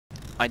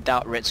I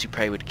doubt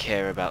Retsupre would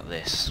care about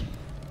this.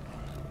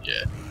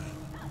 Yeah.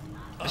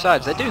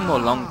 Besides, they're doing more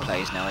long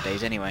plays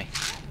nowadays anyway.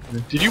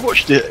 Did you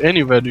watch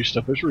any of their new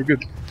stuff? It's really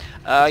good.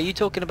 Are you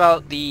talking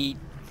about the...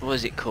 what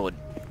is it called?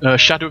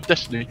 Shadow of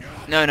Destiny.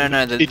 No,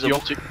 the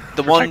idiotic.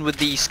 The one with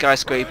the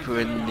skyscraper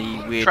and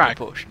the weird Trag.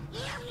 proportion.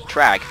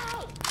 Trag.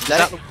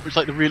 It's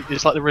like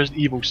the Resident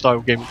Evil style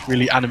game. It's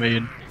really anime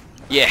and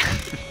Yeah.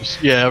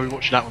 yeah, I've been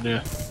watching that one.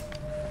 Yeah.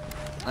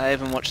 I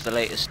haven't watched the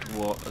latest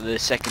war, the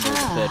second or the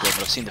third one, but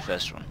I've seen the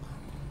first one.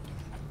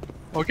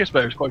 Oh, I guess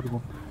better. It's quite a good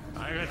one.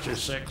 I got your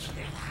 6.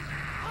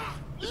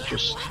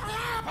 Just.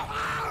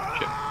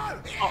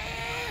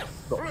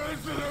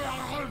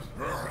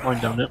 Mine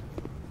down there.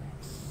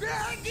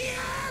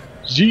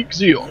 Zeke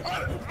Zeon.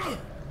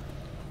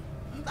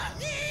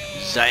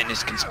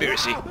 Zionist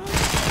conspiracy.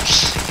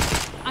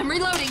 I'm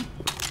reloading.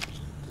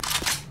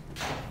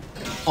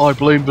 I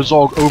blame the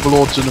Zog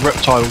overlords and the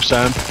reptiles,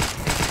 Sam.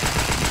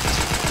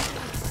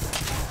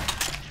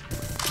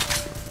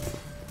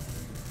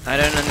 I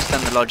don't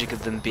understand the logic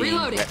of them being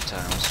Reloading.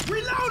 reptiles.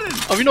 Reloading!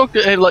 Have you not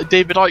got like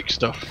David Icke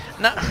stuff?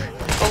 No.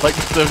 Like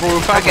the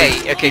royal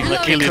family? Okay,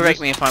 Like aliens? correct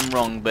me if I'm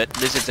wrong, but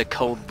lizards are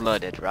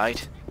cold-blooded,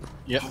 right?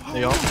 Yep,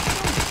 they are.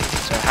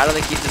 So how do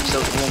they keep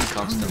themselves warm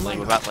constantly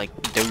without like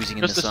dozing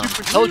in the Because they're sun?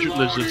 super intelligent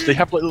lizards, they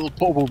have like little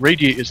portable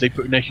radiators they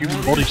put in their human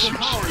bodysuits.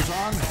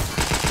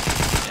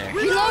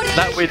 Reloading.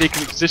 That way they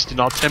can exist in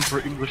our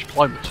temperate English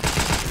climate.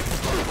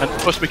 And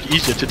it must make it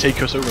easier to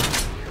take us over.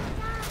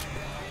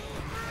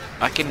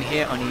 I can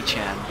hear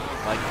Onii-chan,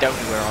 but I don't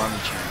know where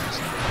Onii-chan is.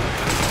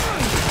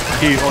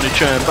 Here,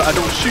 Oni-chan, but I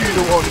don't see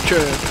no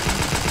Oni-chan.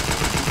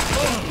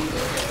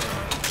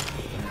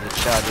 The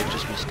charger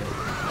just missed him.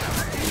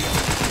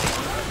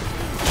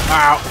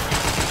 Ow!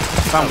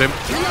 Found him.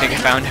 I think I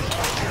found him.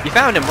 You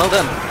found him, well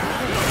done.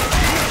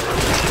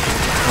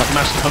 Like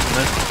Master Hunter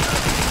then.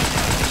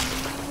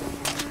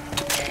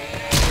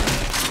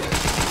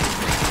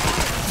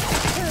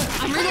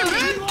 I'm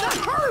reloading. That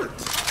hurt!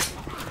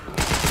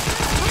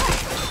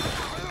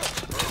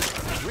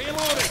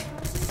 Reloading!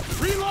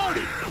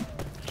 Reloading!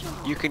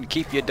 You can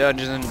keep your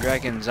Dungeons and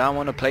Dragons. I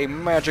want to play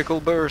Magical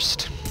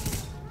Burst.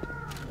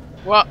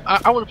 Well,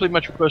 I want to play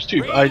Magic Burst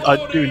too, but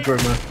I do enjoy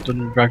my Dungeons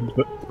and Dragons,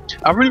 but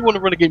I really want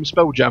to run a game of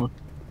Spelljammer.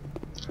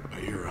 By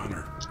your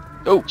honor.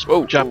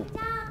 Oh, Jam.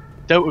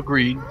 Delta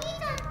Green,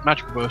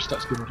 Magic Burst,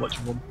 that's the game I'd like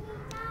to run.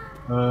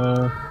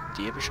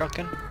 Do you have a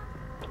shotgun?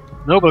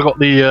 No, but I got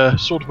the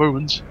Sword of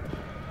Omens.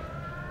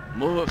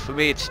 More for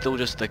me, it's still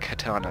just the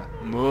katana.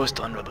 Most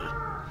honorable. I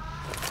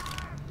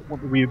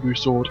want the Weeaboo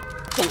sword.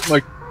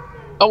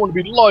 I want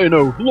to be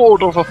Lion-O,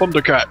 Lord of the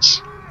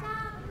Thundercats.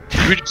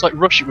 We just like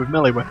rush it with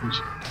melee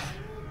weapons.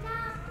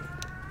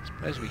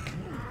 Suppose we can.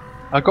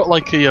 I got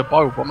like a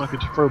bio bomb I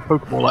could throw a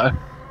Pokeball at her.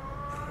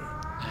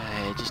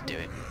 Just do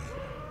it.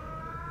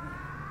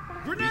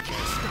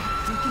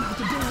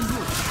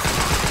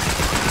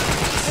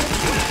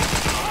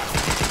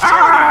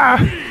 Ah!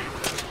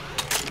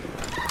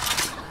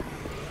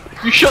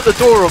 You shut the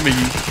door on me.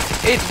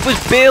 It was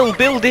Bill.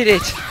 Bill did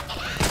it.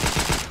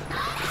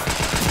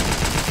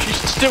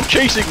 She's still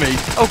chasing me.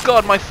 Oh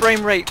God, my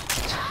frame rate.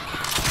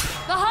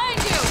 Behind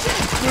you.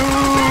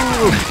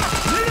 No.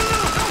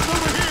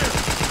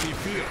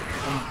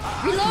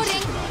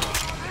 Reloading.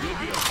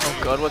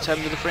 Oh God, what's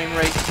happened to the frame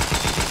rate?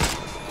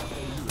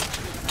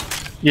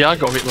 Yeah, I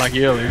got a bit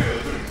laggy earlier.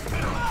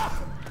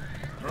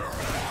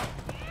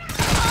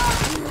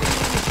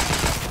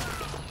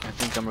 I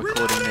think I'm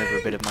recording over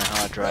a bit of my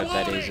hard drive.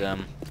 That is Let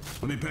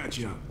me patch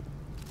you up.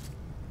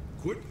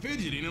 Quit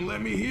fidgeting and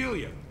let me heal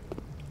you.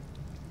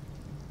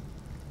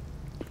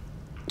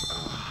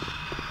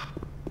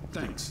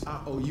 Thanks.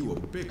 I owe you a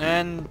big one.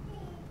 And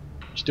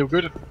Still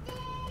good.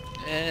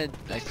 I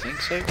think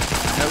so. Nope,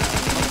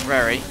 not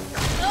very.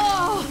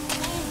 Oh.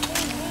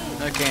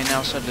 Okay,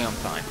 now suddenly I'm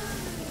fine.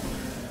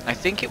 I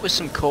think it was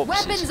some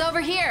corpses. Weapons over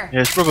here.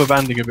 Yeah, it's rubber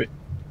banding a bit.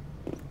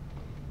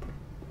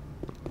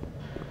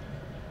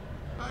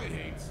 I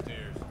hate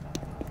stairs.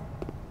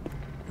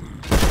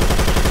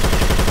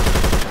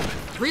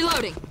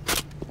 Reloading.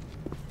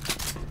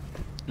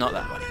 Not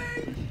that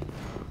way.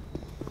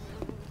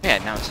 Yeah,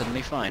 now it's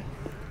suddenly fine.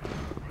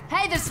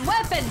 Hey, there's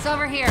weapons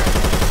over here.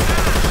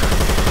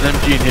 An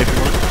MG in here if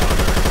you want it.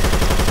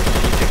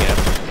 You pick it up.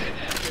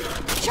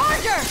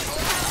 Charger.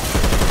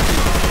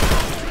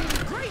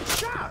 Great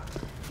shot!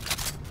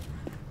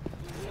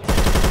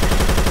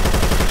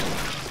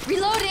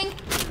 Reloading.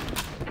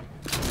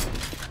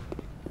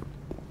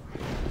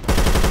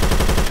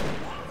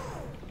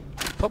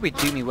 Probably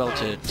do me well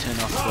to turn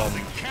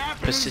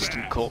off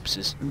persistent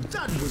corpses.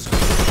 That was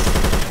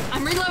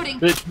I'm reloading.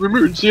 It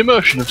removes the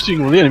immersion of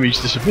seeing all the enemies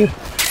disappear.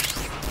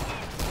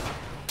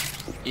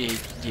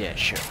 Yeah,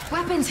 sure.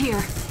 Weapons here.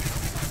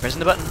 Pressing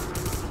the button.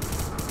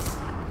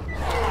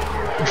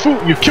 You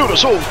fool, you've killed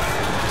us all!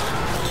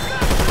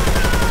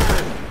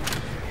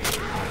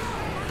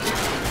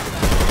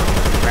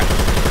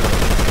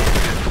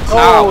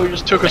 Ow. Oh, you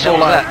just took What us the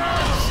hell all was out. that?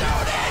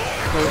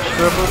 Let's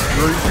have a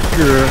drink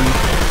again.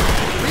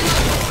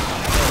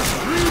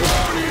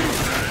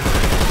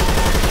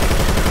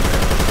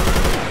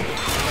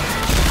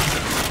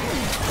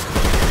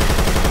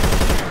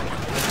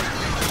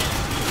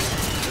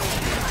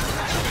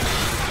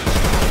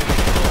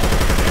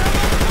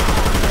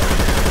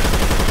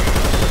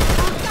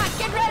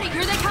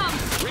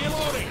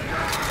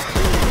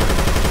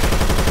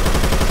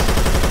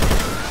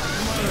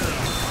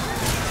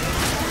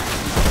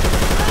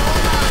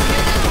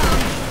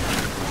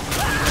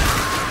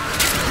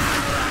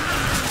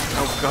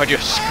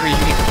 just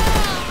screaming.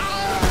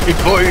 Big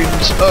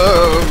coins!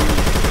 Oh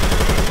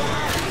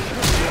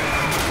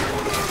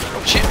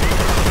shit.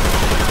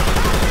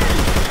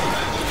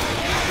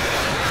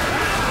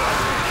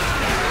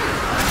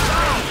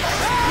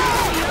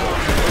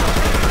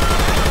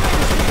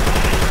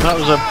 That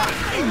was a...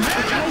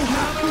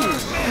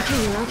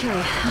 Okay, you're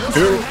okay.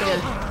 Hero.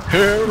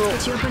 Hero.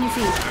 Get you up on your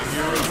feet.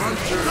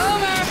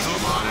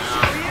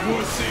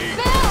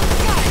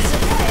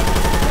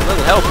 A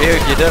little help here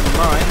if you don't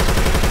mind.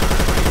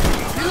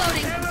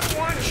 Reloading.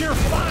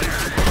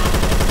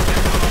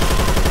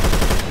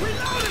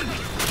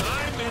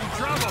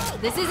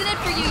 This isn't it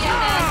for you yet,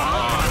 man.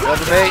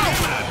 Cover me.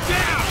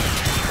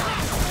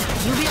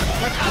 You'll be up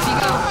you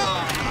go.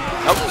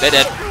 Oh, they're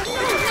dead.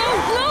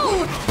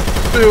 No!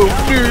 Bill,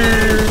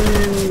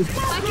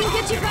 I can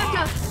get you back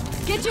up.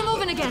 Get you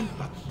moving again.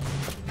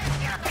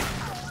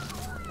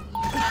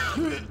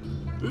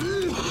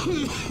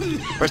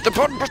 Press the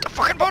button, press the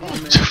fucking button!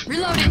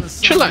 Reloading.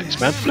 Chillax,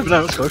 man. Flipping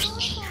out, that's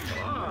close.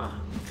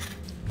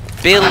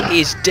 Bill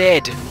is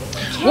dead.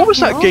 What was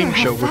that Can't game get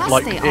show over with how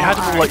like fast it they had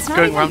are. them like It's not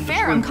going even around the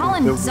fair. room I'm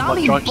calling building like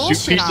zombie giant suit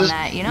bullshit on pieces,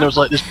 that, you know? and there was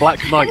like this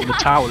black knight in the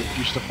tower that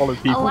used to follow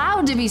people.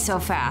 Allowed to be so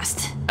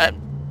fast.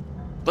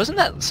 Wasn't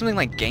that something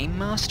like Game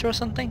Master or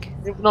something?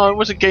 No, it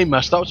wasn't Game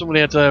Master. That was when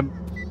they had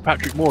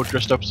Patrick Moore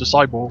dressed up as a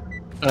cyborg.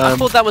 I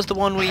thought that was the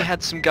one where you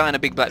had some guy in a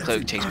big black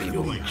cloak chase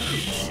people.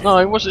 No,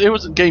 it wasn't. It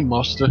wasn't Game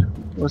Master.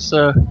 It was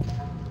Well,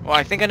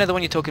 I think I know the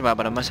one you're talking about,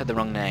 but I must have the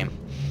wrong name.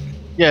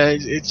 yeah.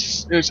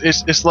 It's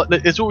like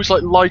it's always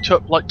like light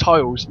up like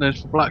tiles, and then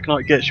if the Black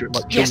Knight gets you, it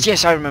like Yes, kills.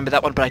 yes, I remember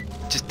that one, but I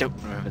just don't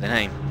remember the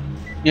name.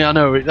 Yeah, I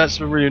know. That's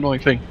a really annoying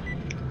thing.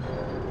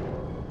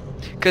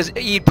 Because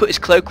he'd put his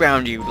cloak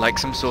round you like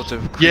some sort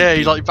of creepy... Yeah,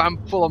 he's like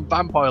full on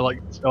vampire.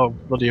 Like, oh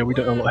bloody hell, we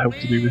don't know what help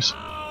to do this.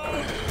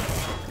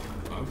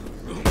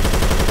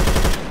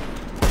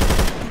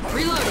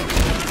 Reloading.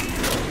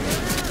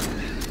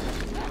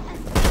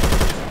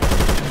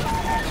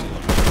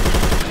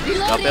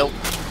 Got Reloading. Bill.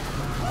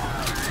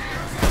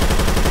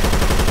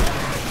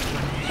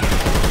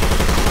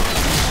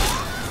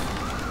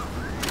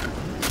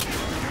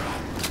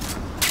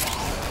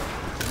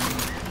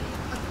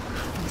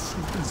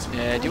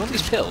 Do you want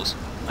these pills?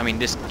 I mean,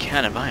 this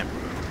can of iron.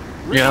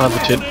 Yeah, I'll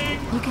have a tin.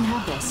 You can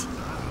have this.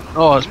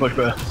 Oh, that's much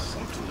better.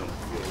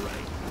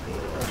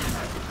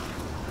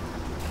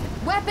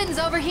 Weapons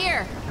over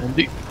here.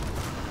 Andy.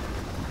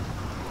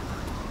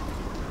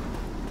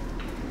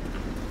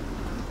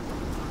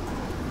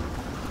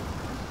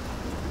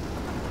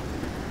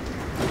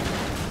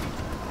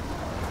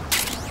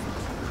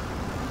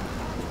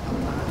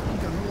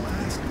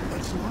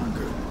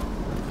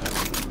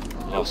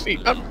 Oh,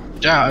 feet up,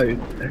 down.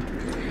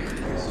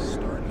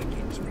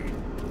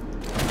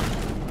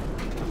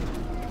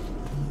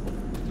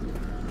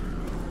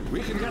 We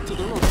can get to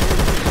the road.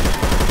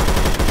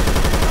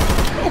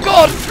 Oh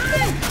god!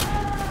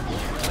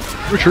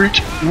 Retreat!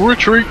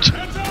 Retreat!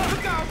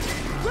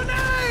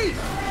 Grenade!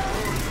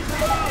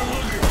 Oh,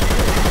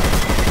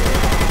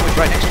 he's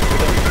right next to me.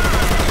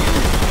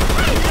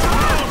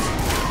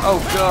 Oh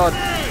god.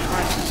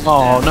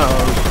 Oh no!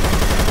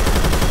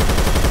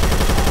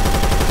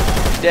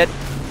 He's dead.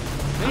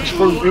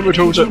 Throw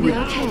immortals at You'll me. be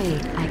okay.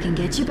 I can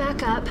get you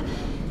back up.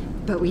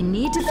 But we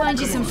need to find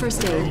you some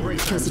first aid,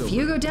 because if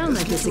you go down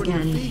like this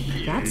again,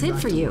 that's it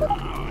for you.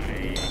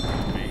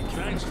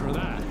 Thanks for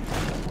that.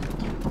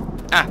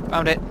 Ah,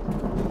 found it.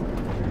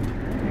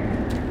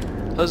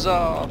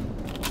 Huzzah!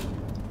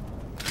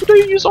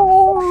 These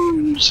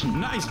arms!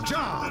 Nice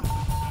job.